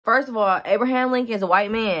First of all, Abraham Lincoln is a white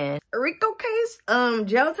man. Rico case,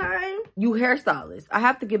 jail time. You hairstylists. I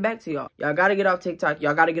have to get back to y'all. Y'all gotta get off TikTok.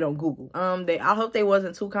 Y'all gotta get on Google. I hope they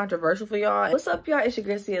wasn't too controversial for y'all. What's up, y'all? It's your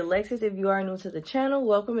girl, Alexis. If you are new to the channel,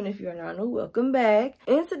 welcome. And if you are not new, welcome back.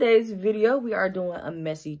 In today's video, we are doing a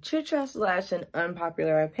messy chit chat / an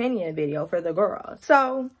unpopular opinion video for the girls.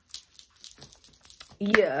 So,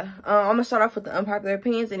 yeah, I'm gonna start off with the unpopular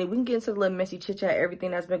opinions, and then we can get into the little messy chit chat, everything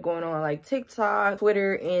that's been going on like TikTok,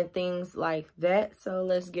 Twitter, and things like that. So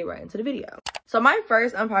let's get right into the video. So my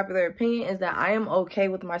first unpopular opinion is that I am okay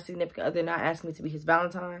with my significant other not asking me to be his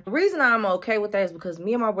Valentine. The reason I'm okay with that is because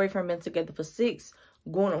me and my boyfriend been together for 6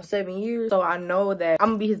 going on 7 years. So I know that I'm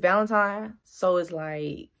gonna be his Valentine. So it's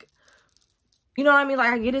like, you know what I mean?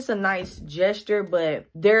 Like, I get it's a nice gesture, but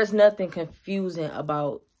there's nothing confusing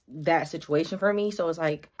about that situation for me. So it's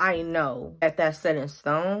like, I know that that's set in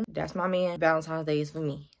stone. That's my man. Valentine's Day is for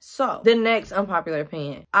me. So the next unpopular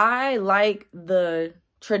opinion, I like the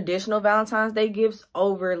traditional Valentine's Day gifts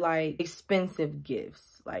over like expensive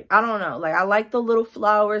gifts. Like, I don't know, like I like the little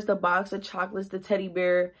flowers, the box of chocolates, the teddy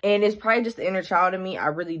bear, and it's probably just the inner child in me. I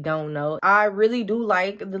really don't know. I really do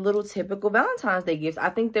like the little typical Valentine's Day gifts. I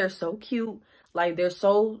think they're so cute. Like, they're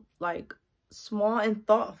so like small and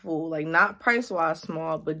thoughtful, like not price wise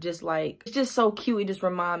small, but just like, it's just so cute. It just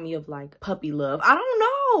remind me of like puppy love. I don't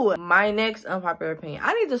know. My next unpopular opinion,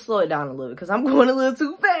 I need to slow it down a little because I'm going a little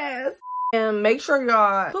too fast. And make sure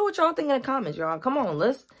y'all put what y'all think in the comments, y'all. Come on,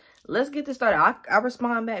 let's get this started. I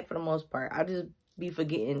respond back for the most part. I just be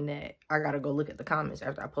forgetting that I gotta go look at the comments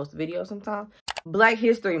after I post the video sometime. Black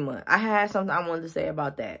History Month, I had something I wanted to say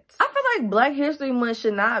about that. I feel like Black History Month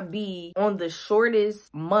should not be on the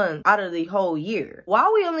shortest month out of the whole year.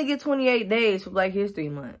 Why we only get 28 days for Black History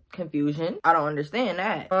Month? Confusion. I don't understand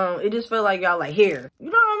that. It just feel like y'all like, here. You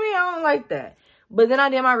know what I mean? I don't like that. But then I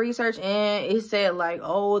did my research and it said like,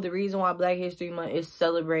 oh, the reason why Black History Month is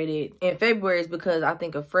celebrated in February is because I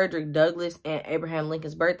think of Frederick Douglass and Abraham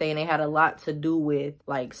Lincoln's birthday, and they had a lot to do with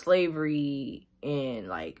like slavery and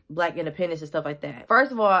like black independence and stuff like that.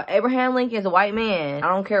 First of all, Abraham Lincoln is a white man. I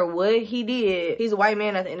don't care what he did. He's a white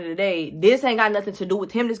man at the end of the day. This ain't got nothing to do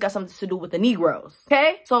with him. This got something to do with the Negroes.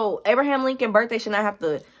 Okay? So Abraham Lincoln's birthday should not have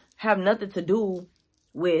to have nothing to do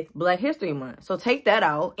with Black History Month. So take that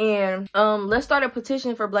out, and let's start a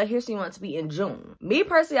petition for Black History Month to be in June. Me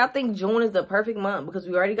personally, I think June is the perfect month because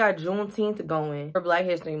we already got Juneteenth going for Black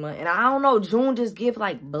History Month, and I don't know, June just give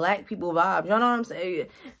like black people vibes. Y'all know what I'm saying?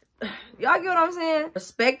 Y'all get what I'm saying?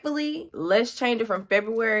 Respectfully, let's change it from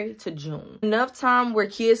February to June. Enough time where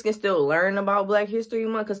kids can still learn about Black History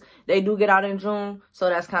Month because they do get out in June, so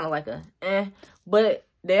that's kind of like a but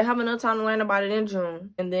they'll have enough time to learn about it in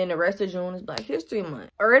June, and then the rest of June is Black History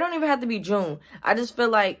Month. Or it don't even have to be June. I just feel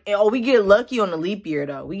like, oh, we get lucky on the leap year,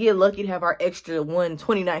 though. We get lucky to have our extra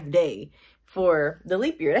 29th day for the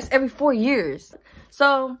leap year. That's every 4 years.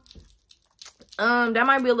 So, that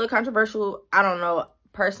might be a little controversial. I don't know.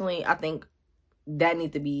 Personally, I think that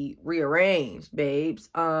needs to be rearranged, babes. It's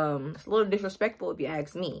a little disrespectful if you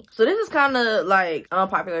ask me. So this is kind of like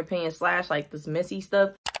unpopular opinion / like this messy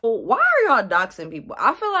stuff. Why are y'all doxing people?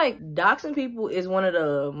 I feel like doxing people is one of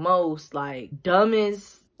the most like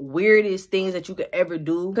dumbest, weirdest things that you could ever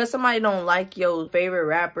do. Because somebody don't like your favorite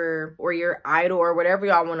rapper or your idol or whatever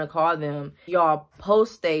y'all want to call them, y'all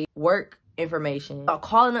post their work information. Y'all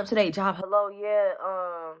calling up to their job. Hello, yeah,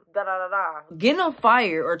 getting them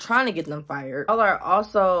fired or trying to get them fired. Y'all are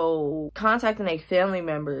also contacting their family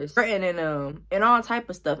members, threatening them, and all type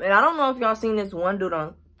of stuff. And I don't know if y'all seen this one dude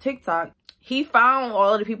on TikTok. He found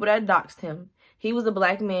all of the people that doxed him. He was a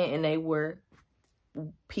black man and they were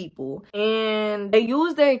people. And they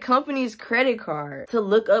used their company's credit card to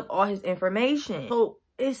look up all his information. So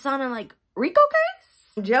it sounded like Rico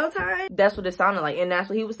case? Jail time? That's what it sounded like. And that's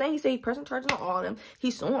what he was saying. He said he pressing charges on all of them.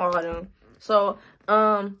 He's suing all of them. So,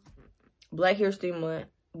 Black History Month,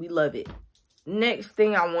 we love it. Next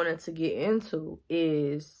thing I wanted to get into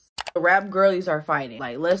is the rap girlies are fighting.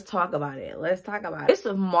 Like, let's talk about it. Let's talk about it. It's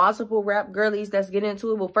multiple rap girlies that's getting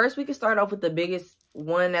into it. But first, we can start off with the biggest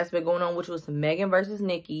one that's been going on, which was Megan versus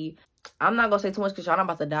Nicki. I'm not gonna say too much because y'all not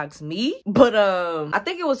about to dox me. But I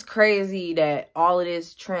think it was crazy that all of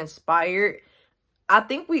this transpired. I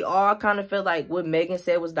think we all kind of feel like what Megan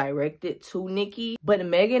said was directed to Nicki, but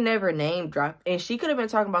Megan never name dropped, and she could have been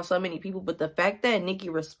talking about so many people, but the fact that Nicki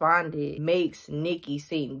responded makes Nicki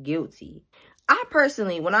seem guilty. I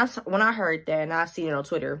personally, when I heard that and I seen it on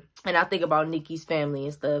Twitter, and I think about Nicki's family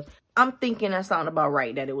and stuff, I'm thinking that sounded about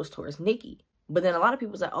right, that it was towards Nicki. But then a lot of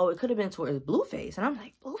people was like, oh, it could have been towards Blueface, and I'm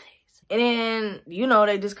like, Blueface? And then, you know,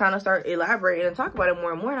 they just kind of start elaborating and talk about it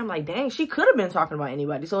more and more. And I'm like, dang, she could have been talking about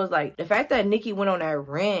anybody. So it's like the fact that Nicki went on that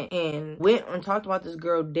rant and went and talked about this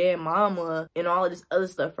girl dead mama and all of this other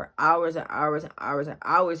stuff for hours and hours and hours and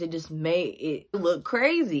hours, it just made it look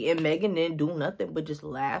crazy. And Megan didn't do nothing but just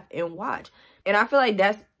laugh and watch. And I feel like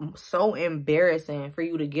that's so embarrassing for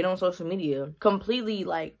you to get on social media, completely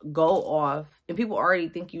like go off, and people already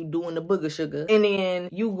think you doing the booger sugar, and then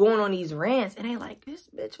you going on these rants and they like, this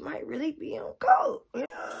bitch might really be on coke. You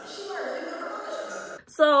know?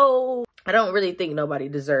 So I don't really think nobody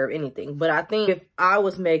deserved anything, but I think if I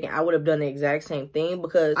was Megan, I would have done the exact same thing,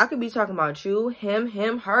 because I could be talking about you, him,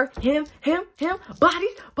 her, him, bodies, him, her,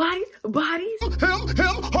 him, bodies.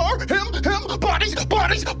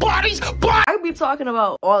 I could be talking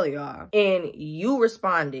about all of y'all, and you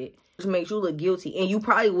responded, which makes you look guilty, and you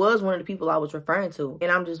probably was one of the people I was referring to,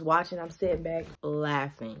 and I'm just watching, I'm sitting back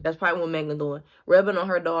laughing. That's probably what Megan doing, rubbing on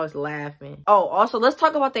her dogs, laughing. Oh, also, let's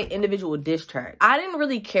talk about the individual diss track. I didn't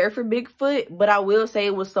really care for Bigfoot, but I will say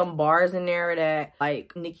it was some bars in there that,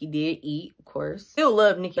 like, Nicki did eat, of course. Still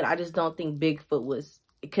love Nicki, but I just don't think Bigfoot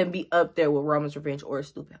it can be up there with Roman's Revenge or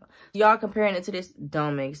Stupid. Y'all comparing it to this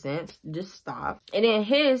don't make sense. Just stop. And then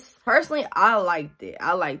his, personally, I liked it.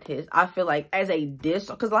 I liked his. I feel like as a diss,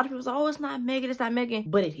 because a lot of people say, oh, it's not Megan.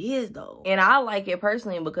 But it is, though. And I like it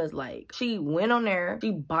personally because, like, she went on there,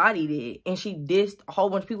 she bodied it, and she dissed a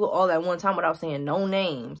whole bunch of people all at one time without saying no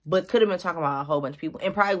names, but could have been talking about a whole bunch of people,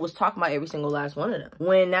 and probably was talking about every single last one of them.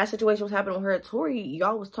 When that situation was happening with her at Tory,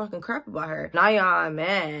 y'all was talking crap about her. Now y'all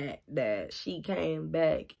mad that she came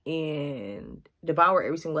back and devour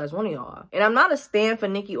every single last one of y'all. And I'm not a stan for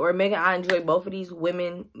Nicki or Megan. I enjoy both of these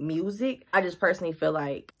women music. I just personally feel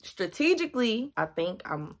like strategically, I think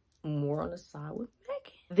I'm more on the side with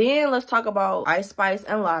Megan. Then let's talk about Ice Spice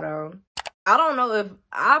and Lotto. I don't know, if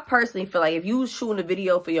I personally feel like if you shooting a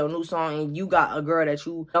video for your new song and you got a girl that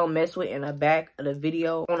you don't mess with in the back of the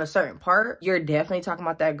video on a certain part, you're definitely talking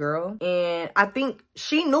about that girl. And I think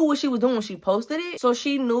she knew what she was doing when she posted it, so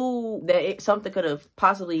she knew that something could have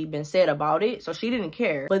possibly been said about it, so she didn't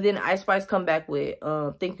care. But then Ice Spice come back with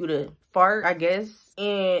thank you to fart, I guess,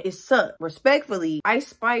 and it sucked. Respectfully, Ice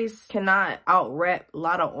Spice cannot out rap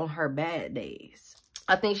Lotto on her bad days.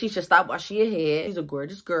 I think she should stop while she ahead. She's a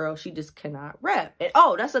gorgeous girl. She just cannot rap. And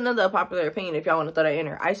oh, that's another popular opinion if y'all want to throw that in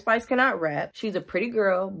her. Ice Spice cannot rap. She's a pretty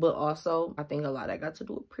girl, but also I think a lot of that got to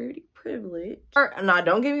do with pretty privilege. Now,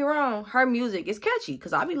 don't get me wrong. Her music is catchy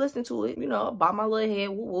because I be listening to it, you know, bob my little head,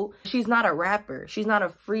 woo woo. She's not a rapper. She's not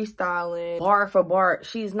a freestyling bar for bar.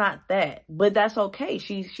 She's not that. But that's okay.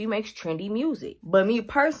 She makes trendy music. But me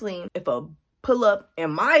personally, if I pull up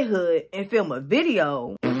in my hood and film a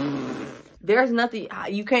video, there's nothing,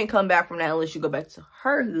 you can't come back from that unless you go back to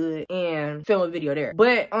her hood and film a video there.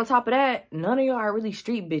 But on top of that, none of y'all are really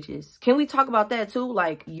street bitches. Can we talk about that too?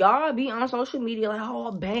 Like, y'all be on social media like,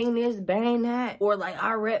 oh, bang this, bang that. Or like,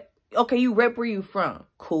 I rep. Okay, you rep where you from.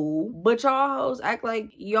 Cool. But y'all hoes act like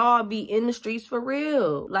y'all be in the streets for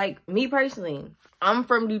real. Like, me personally, I'm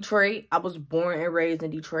from Detroit. I was born and raised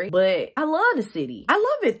in Detroit, but I love the city. I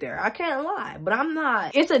love it there. I can't lie, but I'm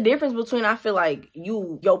not. It's a difference between, I feel like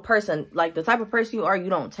your person, like the type of person you are, you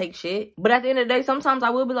don't take shit. But at the end of the day, sometimes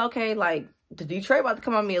I will be like, okay, like the Detroit about to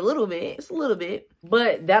come on me a little bit. It's a little bit,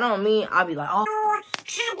 but that don't mean I'll be like, oh, I'm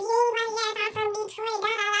from Detroit.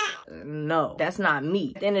 No, that's not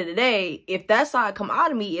me. At the end of the day, if that side come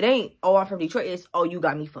out of me, it ain't, oh, I'm from Detroit. It's, oh, you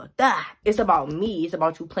got me fucked up. It's about me. It's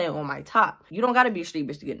about you playing on my top. You don't got to be a street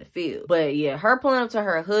bitch to get in the field. But yeah, her pulling up to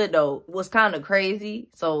her hood, though, was kind of crazy.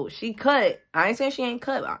 So she cut. I ain't saying she ain't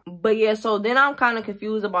cut. But yeah, so then I'm kind of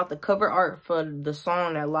confused about the cover art for the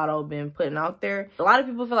song that Lotto been putting out there. A lot of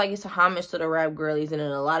people feel like it's a homage to the rap girlies, and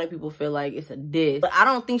then a lot of people feel like it's a diss. But I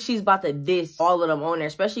don't think she's about to diss all of them on there,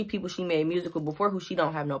 especially people she made musical before who she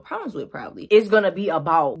don't have no problems with probably. It's gonna be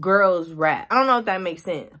about girls rap. I don't know if that makes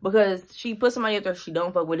sense, because she put somebody up there she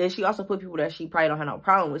don't fuck with it. She also put people that she probably don't have no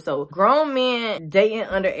problem with. So grown men dating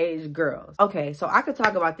underage girls. Okay, so I could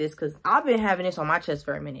talk about this because I've been having this on my chest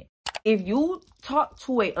for a minute. If you talk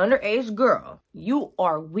to a underage girl, you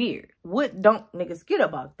are weird. What don't niggas get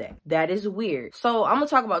about that? That is weird. So I'm gonna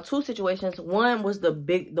talk about two situations. One was the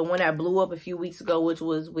one that blew up a few weeks ago, which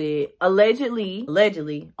was with allegedly,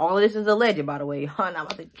 all of this is alleged, by the way. Not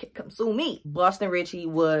about to come sue me. Boston Richie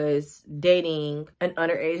was dating an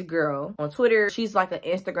underage girl on Twitter. She's like an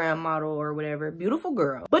Instagram model or whatever. Beautiful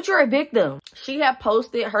girl. But you're a victim. She had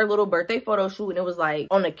posted her little birthday photo shoot, and it was like,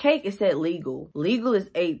 on the cake, it said legal. Legal is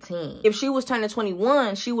 18. If she was turning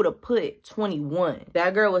 21, she would have put 21.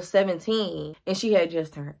 That girl was 17 and she had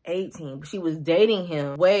just turned 18. But she was dating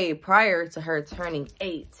him way prior to her turning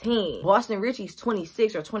 18. Boston Richie's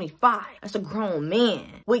 26 or 25. That's a grown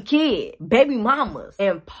man with kids, baby mamas,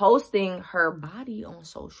 and posting her body on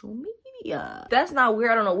social media. That's not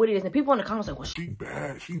weird. I don't know what it is. And people in the comments like, well, she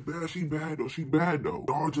bad though.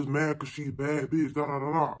 Y'all just mad because she's bad, bitch, da da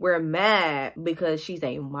da da. We're mad because she's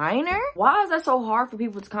a minor? Why is that so hard for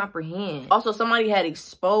people to comprehend? Also, somebody had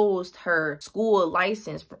exposed her school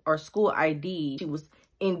license or school ID. She was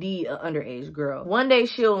indeed an underage girl. One day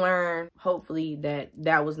she'll learn, hopefully,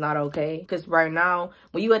 that was not okay. Because right now,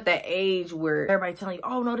 when you at that age where everybody telling you,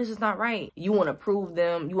 oh no, this is not right, you want to prove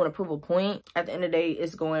them, you want to prove a point. At the end of the day,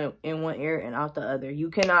 it's going in one ear and out the other.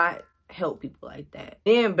 You cannot help people like that.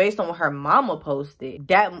 Then based on what her mama posted,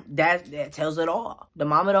 that tells it all. The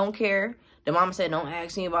mama don't care. The mama said, don't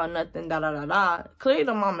ask me about nothing, da da da da. Clearly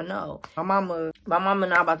the mama know. My mama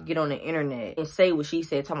not about to get on the internet and say what she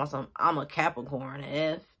said, talking about something. I'm a Capricorn,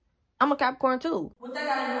 I'm a Capricorn too. What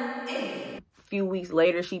that gotta do with A few weeks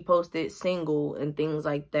later, she posted single and things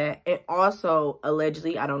like that. And also,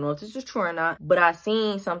 allegedly, I don't know if this is true or not, but I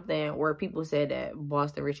seen something where people said that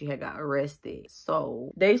Boston Richie had got arrested.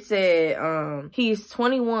 So they said he's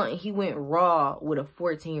 21 and he went raw with a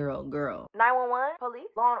 14-year-old girl. 911, police,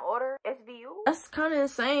 law and order, SVU. That's kind of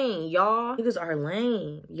insane, y'all. Niggas are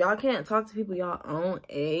lame. Y'all can't talk to people y'all own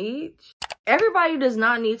age. Everybody does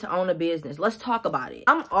not need to own a business. Let's talk about it.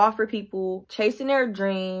 I'm all for people chasing their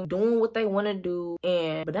dream, doing what they want to do,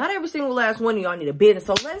 but not every single last one of y'all need a business.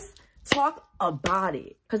 So let's talk about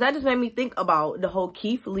it. Because that just made me think about the whole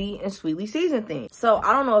Keith Lee and Sweetly Season thing. So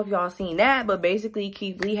I don't know if y'all seen that, but basically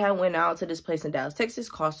Keith Lee had went out to this place in Dallas, Texas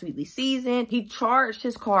called Sweetly Season. He charged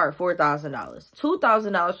his card $4,000.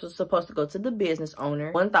 $2,000 was supposed to go to the business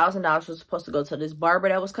owner. $1,000 was supposed to go to this barber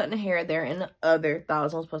that was cutting the hair there, and the other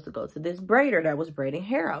 $1,000 was supposed to go to this braider that was braiding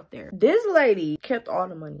hair out there. This lady kept all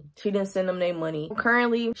the money. She didn't send them their money.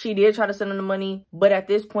 Currently, she did try to send them the money, but at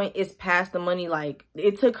this point, it's past the money. Like,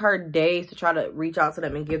 it took her days to try to reach out to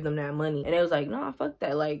them and give them that money, and it was like, nah, fuck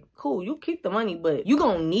that. Like, cool, you keep the money, but you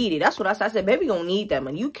gonna need it. That's what I said. I said, baby, gonna need that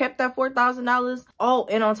money. You kept that $4,000. Oh,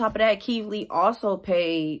 and on top of that, Keith Lee also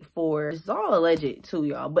paid for, it's all alleged too,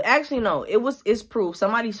 y'all, but actually no, it's proof.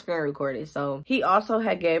 Somebody screen recorded. So he also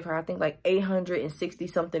had gave her, I think, like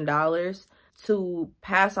 $860 something to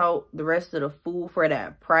pass out the rest of the food for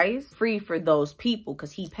that price, free for those people,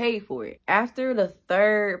 because he paid for it. After the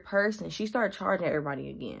third person, she started charging everybody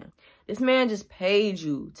again. This man just paid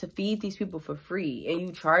you to feed these people for free, and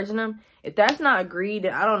you charging them? If that's not agreed,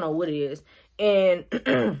 then I don't know what it is. And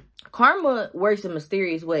karma works in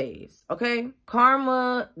mysterious ways, okay?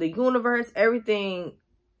 Karma, the universe, everything,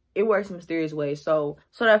 it works in mysterious ways. So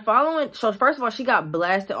first of all, she got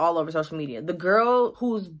blasted all over social media. The girl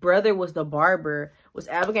whose brother was the barber was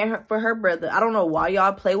advocating for her brother. I don't know why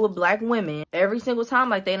y'all play with black women every single time.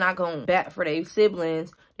 Like, they not gonna bat for their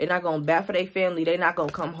siblings. They're not gonna bat for their family. They not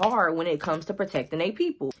gonna come hard when it comes to protecting their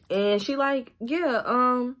people. And she like,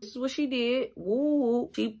 yeah, this is what she did. Woo.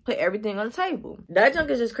 She put everything on the table. That junk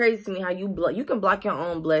is just crazy to me, how you can block your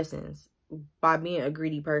own blessings by being a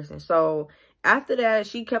greedy person. So after that,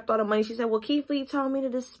 she kept all the money. She said, well, Keith Lee told me to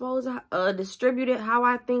distribute it how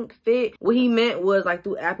I think fit. What he meant was like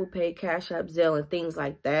through Apple Pay, Cash App, Zelle, and things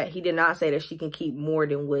like that. He did not say that she can keep more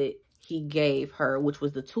than what he gave her, which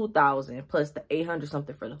was the $2,000 plus the $800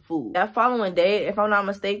 something for the food. That following day, if I'm not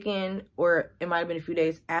mistaken, or it might have been a few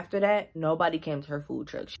days after that, nobody came to her food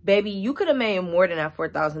truck. Baby, you could have made more than that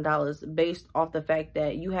 $4,000 based off the fact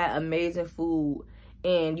that you had amazing food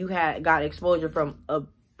and you had got exposure from a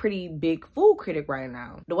pretty big food critic right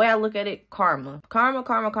now. The way I look at it, karma. Karma.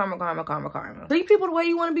 Treat people the way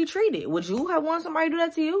you want to be treated. Would you have wanted somebody to do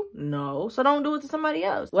that to you? No. So don't do it to somebody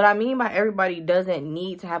else. What I mean by everybody doesn't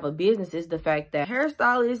need to have a business is the fact that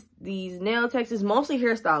hairstylists, these nail techs, mostly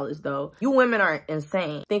hairstylists though, you women are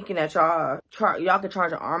insane thinking that y'all can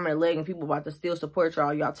charge an arm and a leg and people about to still support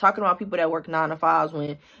y'all. Y'all talking about people that work 9 to 5s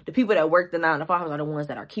when the people that work the 9 to 5s are the ones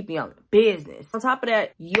that are keeping y'all in business. On top of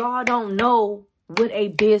that, y'all don't know what a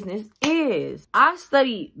business is. I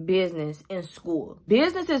studied business in school.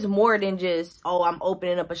 Business is more than just, oh, I'm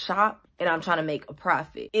opening up a shop and I'm trying to make a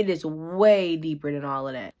profit. It is way deeper than all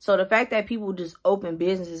of that. So the fact that people just open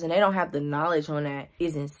businesses and they don't have the knowledge on that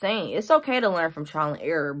is insane. It's okay to learn from trial and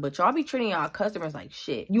error, but y'all be treating y'all customers like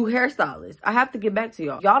shit. You hairstylists, I have to get back to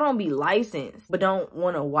y'all. Y'all don't be licensed, but don't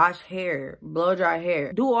want to wash hair, blow dry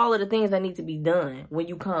hair, do all of the things that need to be done when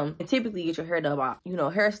you come and typically get your hair done by, you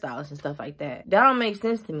know, hairstylists and stuff like that. That don't make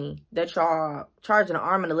sense to me that y'all charging an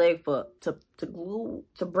arm and a leg to to glue,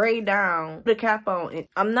 to braid down, put a cap on. And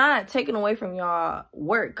I'm not taking away from y'all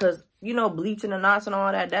work, because you know, bleaching the knots and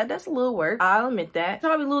all that's a little work. I'll admit that.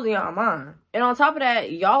 Y'all be losing y'all mind. And on top of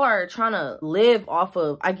that, y'all are trying to live off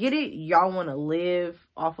of, I get it, y'all want to live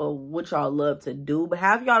off of what y'all love to do, but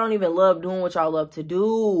half y'all don't even love doing what y'all love to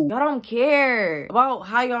do. Y'all don't care about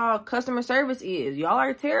how y'all customer service is. Y'all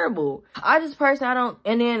are terrible. I just personally, I don't.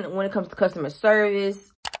 And then when it comes to customer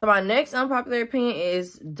service, so my next unpopular opinion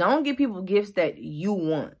is don't give people gifts that you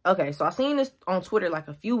want. Okay, so I seen this on Twitter like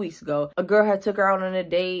a few weeks ago. A girl had took her out on a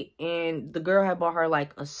date and the girl had bought her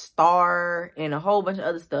like a star and a whole bunch of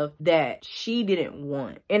other stuff that she didn't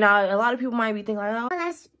want. And a lot of people might be thinking like, oh,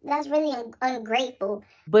 that's really ungrateful.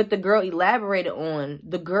 But the girl elaborated on,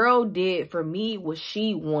 the girl did for me what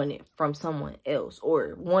she wanted from someone else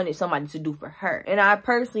or wanted somebody to do for her. And I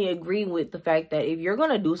personally agree with the fact that if you're going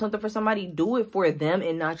to do something for somebody, do it for them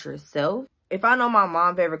and not yourself. If I know my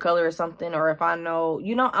mom's favorite color or something, or if I know,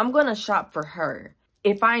 you know, I'm going to shop for her.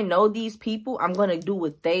 If I know these people, I'm going to do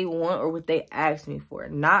what they want or what they ask me for,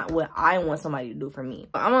 not what I want somebody to do for me.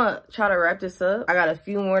 I'm going to try to wrap this up. I got a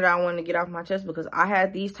few more that I want to get off my chest because I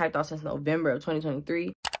had these typed out since November of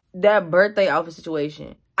 2023. That birthday outfit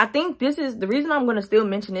situation. I think this is the reason I'm going to still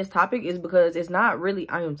mention this topic is because it's not really,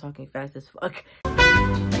 I am talking fast as fuck.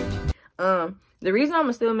 The reason I'm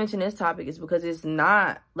gonna still mention this topic is because it's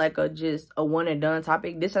not like just a one and done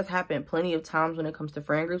topic. This has happened plenty of times when it comes to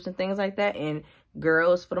friend groups and things like that. And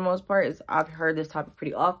girls, for the most part, I've heard this topic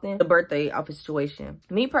pretty often. The birthday outfit situation.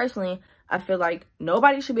 Me personally, I feel like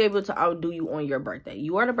nobody should be able to outdo you on your birthday.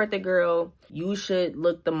 You are the birthday girl. You should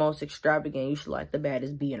look the most extravagant. You should like the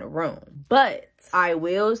baddest be in a room. But I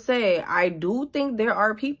will say, I do think there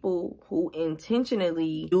are people who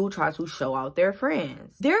intentionally do try to show out their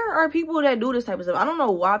friends. There are people that do this type of stuff. I don't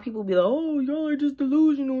know why people be like, oh, y'all are just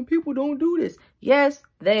delusional and people don't do this. Yes,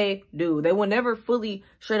 they do. They will never fully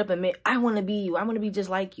straight up admit, I want to be you. I want to be just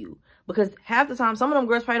like you. Because half the time, some of them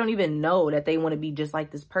girls probably don't even know that they want to be just like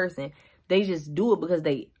this person. They just do it because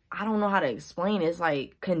I don't know how to explain it. It's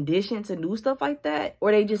like conditioned to do stuff like that. Or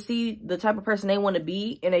they just see the type of person they want to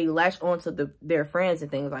be and they latch onto their friends and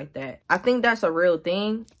things like that. I think that's a real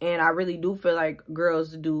thing. And I really do feel like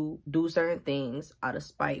girls do certain things out of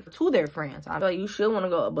spite to their friends. I feel like you should want to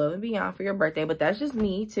go above and beyond for your birthday. But that's just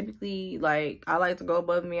me. Typically, like, I like to go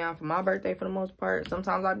above and beyond for my birthday for the most part.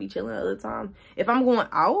 Sometimes I'll be chilling. Other times, if I'm going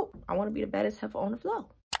out, I want to be the baddest heifer on the floor.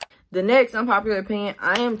 The next unpopular opinion,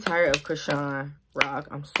 I am tired of Krishan Rock.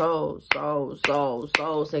 I'm so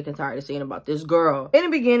sick and tired of seeing about this girl. In the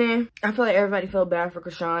beginning, I feel like everybody felt bad for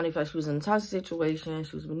Krishan. They felt she was in a toxic situation.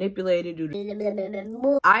 She was manipulated.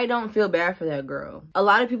 I don't feel bad for that girl. A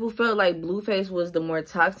lot of people felt like Blueface was the more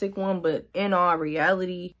toxic one, but in all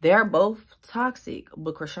reality, they're both toxic.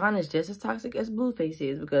 But Krishan is just as toxic as Blueface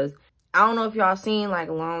is, because I don't know if y'all seen, like,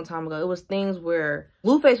 a long time ago, it was things where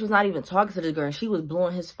Blueface was not even talking to this girl and she was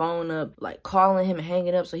blowing his phone up, like calling him and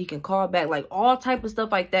hanging up so he can call back, like all type of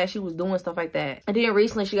stuff like that. She was doing stuff like that. And then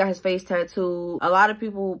recently she got his face tattooed. A lot of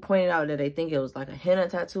people pointed out that they think it was like a henna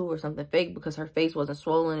tattoo or something fake because her face wasn't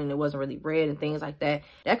swollen and it wasn't really red and things like that.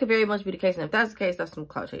 That could very much be the case. And if that's the case, that's some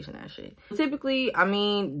clout chasing that shit. Typically, I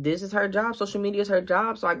mean, this is her job. Social media is her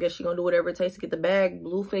job. So I guess she gonna do whatever it takes to get the bag.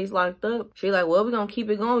 Blueface locked up. She like, well, we're gonna keep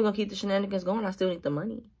it going. We're gonna keep the shenanigans going. I still need the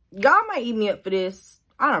money. Y'all might eat me up for this.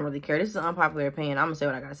 I don't really care. This is an unpopular opinion. I'm gonna say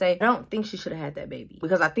what I gotta say. I don't think she should have had that baby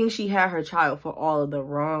because I think she had her child for all of the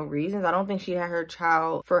wrong reasons. I don't think she had her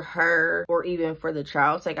child for her or even for the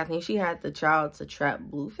child's sake. I think she had the child to trap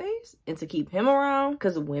Blueface and to keep him around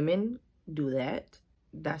because women do that.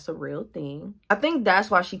 That's a real thing. I think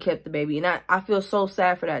that's why she kept the baby. And I feel so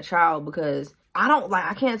sad for that child because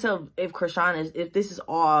I can't tell if Krishan if this is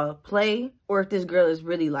all play or if this girl is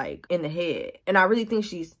really like in the head. And I really think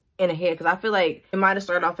she's in the head because I feel like it might have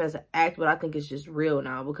started off as an act, but I think it's just real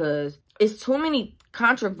now because it's too many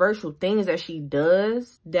controversial things that she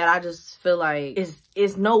does that I just feel like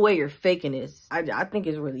it's no way you're faking this. I think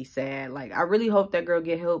it's really sad. Like, I really hope that girl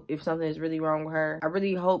get help if something is really wrong with her. I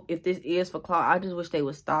really hope if this is for clout, I just wish they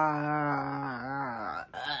would stop.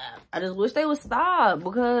 I just wish they would stop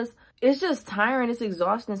because it's just tiring. It's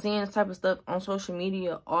exhausting seeing this type of stuff on social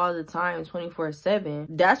media all the time, 24/7.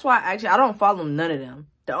 That's why I don't follow none of them.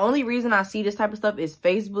 The only reason I see this type of stuff is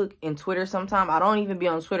Facebook and Twitter sometimes. I don't even be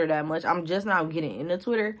on Twitter that much. I'm just now getting into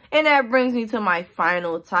Twitter. And that brings me to my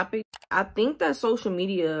final topic. I think that social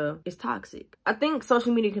media is toxic. I think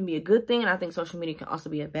social media can be a good thing, and I think social media can also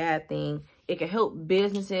be a bad thing. It can help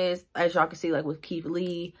businesses, as y'all can see, like with Keith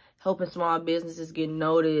Lee, helping small businesses get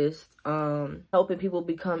noticed, helping people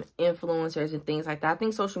become influencers and things like that. I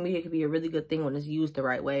think social media can be a really good thing when it's used the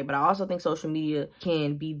right way, but I also think social media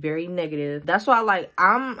can be very negative. That's why, like,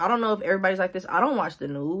 I don't know if everybody's like this. I don't watch the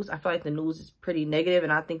news. I feel like the news is pretty negative,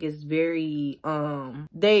 and I think it's very,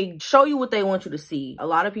 they show you what they want you to see. A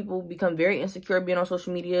lot of people become very insecure being on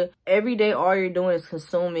social media. Every day, all you're doing is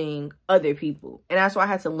consuming other people, and that's why I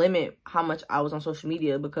had to limit how much I was on social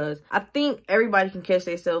media, because I think everybody can catch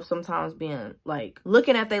themselves sometimes being like,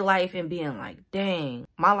 looking at their life and being like, dang,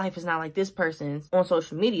 my life is not like this person's on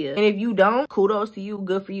social media. And if you don't, kudos to you,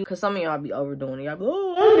 good for you, because some of y'all be overdoing it. Y'all be,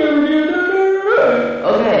 oh, I never did that.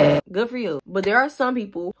 Okay, good for you. But there are some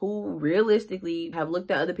people who realistically have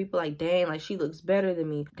looked at other people like, dang, like, she looks better than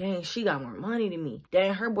me. Dang, she got more money than me.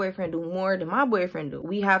 Dang, her boyfriend do more than my boyfriend do.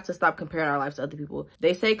 We have to stop comparing our lives to other people.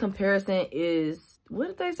 They say comparison is, what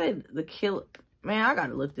did they say? The killer. Man, I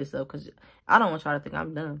gotta look this up because I don't want y'all to think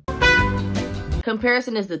I'm dumb.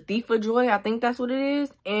 Comparison is the thief of joy. I think that's what it is.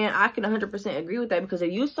 And I can 100% agree with that, because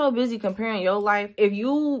if you so busy comparing your life, if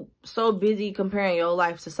you so busy comparing your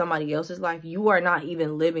life to somebody else's life, you are not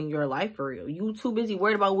even living your life for real. You too busy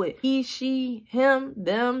worried about what he, she, him,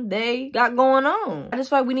 them, they got going on. That's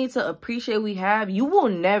why we need to appreciate what we have. You will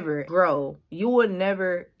never grow. You will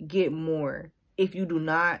never get more if you do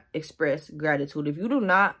not express gratitude. If you're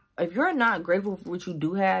not grateful for what you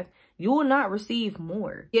do have, you will not receive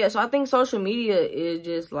more. Yeah, so I think social media is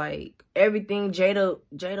just like everything Jada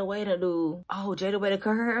way to do. Oh, Jada way to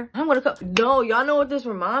cut her hair? I'm gonna cut. No, y'all know what this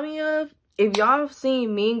remind me of? If y'all have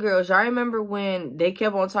seen Mean Girls, y'all remember when they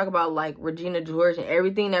kept on talking about like Regina George and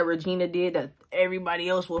everything that Regina did that everybody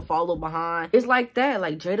else will follow behind? It's like that.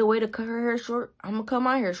 Like, Jada way to cut her hair short, I'm gonna cut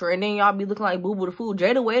my hair short. And then y'all be looking like Boo Boo the Fool.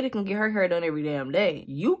 Jada Waiter can get her hair done every damn day.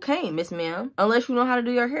 You can't, Miss Ma'am, unless you know how to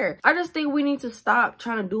do your hair. I just think we need to stop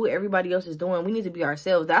trying to do what everybody else is doing. We need to be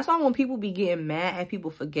ourselves. That's why when people be getting mad at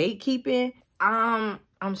people for gatekeeping,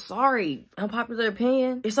 I'm sorry. Unpopular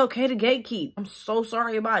opinion. It's okay to gatekeep. I'm so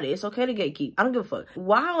sorry about it. It's okay to gatekeep. I don't give a fuck.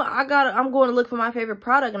 Wow, I'm going to look for my favorite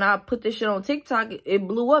product and I put this shit on TikTok. It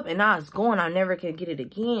blew up and now it's gone. I never can get it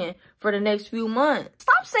again for the next few months.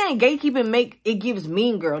 Stop saying gatekeeping it gives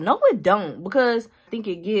Mean Girl. No, it don't, because I think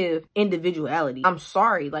it gives individuality. I'm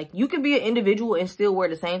sorry. Like, you can be an individual and still wear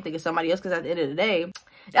the same thing as somebody else, because at the end of the day,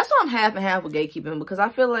 that's why I'm half and half with gatekeeping, because I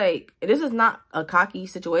feel like this is not a cocky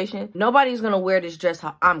situation. Nobody's going to wear this dress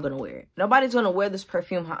how I'm going to wear it. Nobody's going to wear this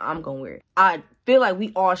perfume how I'm going to wear it. I feel like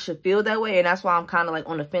we all should feel that way, and that's why I'm kind of like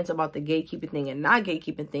on the fence about the gatekeeping thing and not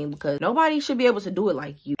gatekeeping thing, because nobody should be able to do it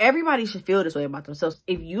like you. Everybody should feel this way about themselves.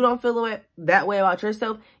 If you don't feel that way about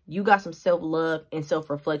yourself, you got some self-love and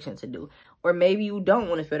self-reflection to do. Or maybe you don't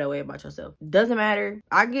want to feel that way about yourself. Doesn't matter.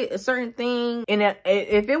 I get a certain thing, and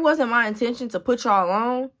if it wasn't my intention to put y'all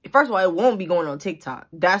on, first of all, it won't be going on TikTok.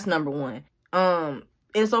 That's number one.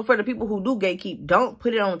 And so for the people who do gatekeep, don't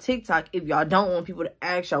put it on TikTok if y'all don't want people to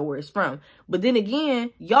ask y'all where it's from. But then again,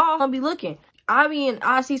 y'all gonna be looking.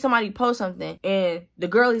 I see somebody post something and the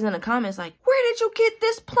girlies in the comments like, where did you get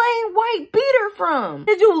this plain white beater from?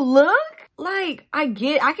 Did you look? Like, I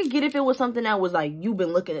could get if it was something that was like, you've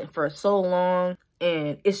been looking at for so long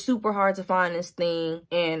and it's super hard to find this thing,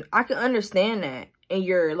 and I can understand that. And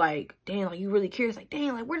you're like, damn, like, you really curious, like,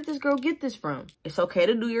 damn, like, where did this girl get this from? It's okay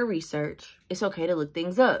to do your research. It's okay to look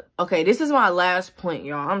things up. Okay, this is my last point,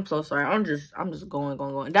 y'all. I'm so sorry. I'm just going.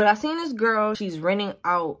 But I seen this girl. She's renting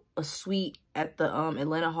out a suite at the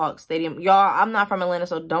Atlanta Hawks Stadium. Y'all, I'm not from Atlanta,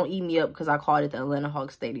 so don't eat me up because I called it the Atlanta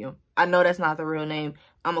Hawks Stadium. I know that's not the real name.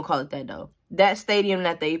 I'm gonna call it that, though. That stadium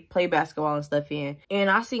that they play basketball and stuff in. And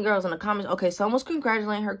I seen girls in the comments, okay, someone's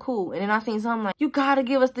congratulating her, cool. And then I seen something like, you gotta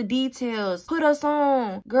give us the details. Put us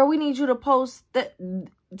on. Girl, we need you to post that.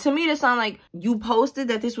 To me, that sound like you posted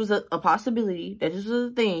that this was a possibility, that this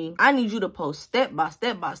was a thing. I need you to post step by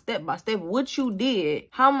step what you did,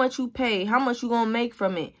 how much you pay, how much you gonna make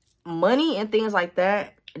from it. Money and things like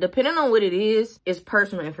that, depending on what it is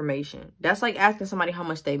personal information. That's like asking somebody how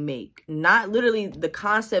much they make. Not literally the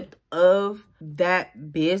concept of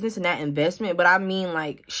that business and that investment, but I mean,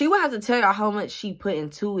 like, she would have to tell y'all how much she put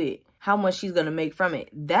into it, how much she's gonna make from it.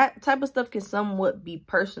 That type of stuff can somewhat be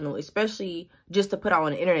personal, especially just to put out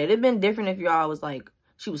on the internet. It'd been different if y'all was like,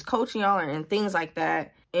 she was coaching y'all and things like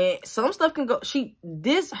that. And some stuff can go,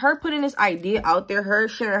 her putting this idea out there, her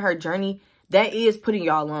sharing her journey, that is putting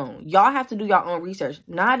y'all on. Y'all have to do your own research.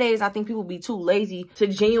 Nowadays, I think people be too lazy to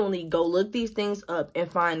genuinely go look these things up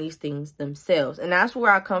and find these things themselves. And that's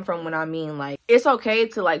where I come from when I mean, like, it's okay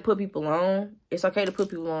to, like, put people on. It's okay to put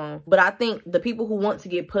people on. But I think the people who want to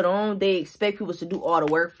get put on, they expect people to do all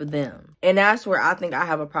the work for them. And that's where I think I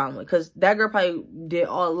have a problem with. Because that girl probably did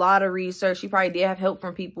a lot of research. She probably did have help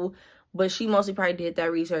from people. But she mostly probably did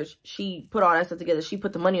that research. She put all that stuff together. She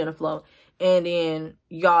put the money on the flow. And then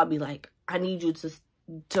y'all be like, I need you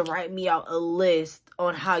to write me out a list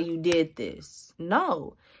on how you did this.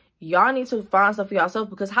 No. Y'all need to find stuff for yourself.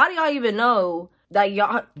 Because how do y'all even know that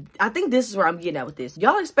y'all... I think this is where I'm getting at with this.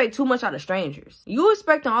 Y'all expect too much out of strangers. You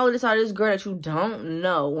expecting all of this out of this girl that you don't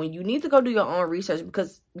know. When you need to go do your own research.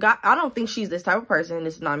 Because God, I don't think she's this type of person.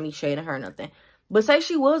 This is not me shading her or nothing. But say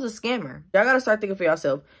she was a scammer. Y'all gotta start thinking for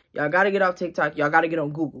yourself. Y'all gotta get off TikTok. Y'all gotta get on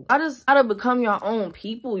Google. I just gotta become your own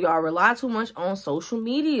people. Y'all rely too much on social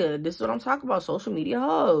media. This is what I'm talking about. Social media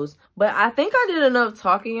hoes. But I think I did enough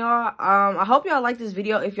talking, y'all. I hope y'all like this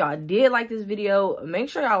video. If y'all did like this video, make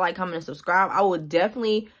sure y'all like, comment, and subscribe. I would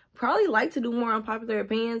definitely probably like to do more unpopular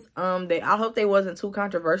opinions. I hope they wasn't too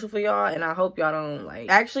controversial for y'all. And I hope y'all don't like...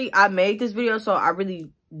 Actually, I made this video, so I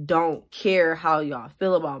really don't care how y'all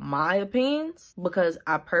feel about my opinions, because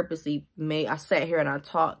I purposely I sat here and I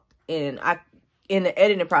talked, and in the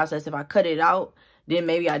editing process, if I cut it out, then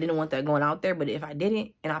maybe I didn't want that going out there. But if I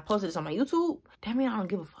didn't and I posted this on my YouTube, that means I don't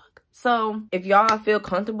give a fuck. So if y'all feel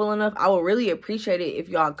comfortable enough, I would really appreciate it if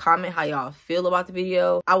y'all comment how y'all feel about the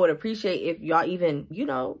video. I would appreciate if y'all even, you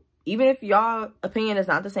know, even if y'all opinion is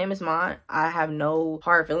not the same as mine, I have no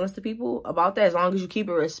hard feelings to people about that, as long as you keep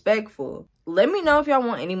it respectful. Let me know if y'all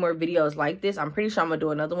want any more videos like this. I'm pretty sure I'm gonna do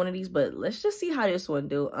another one of these, but let's just see how this one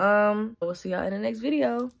do. We'll see y'all in the next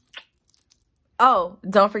video. Oh,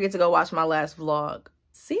 don't forget to go watch my last vlog.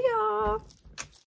 See y'all.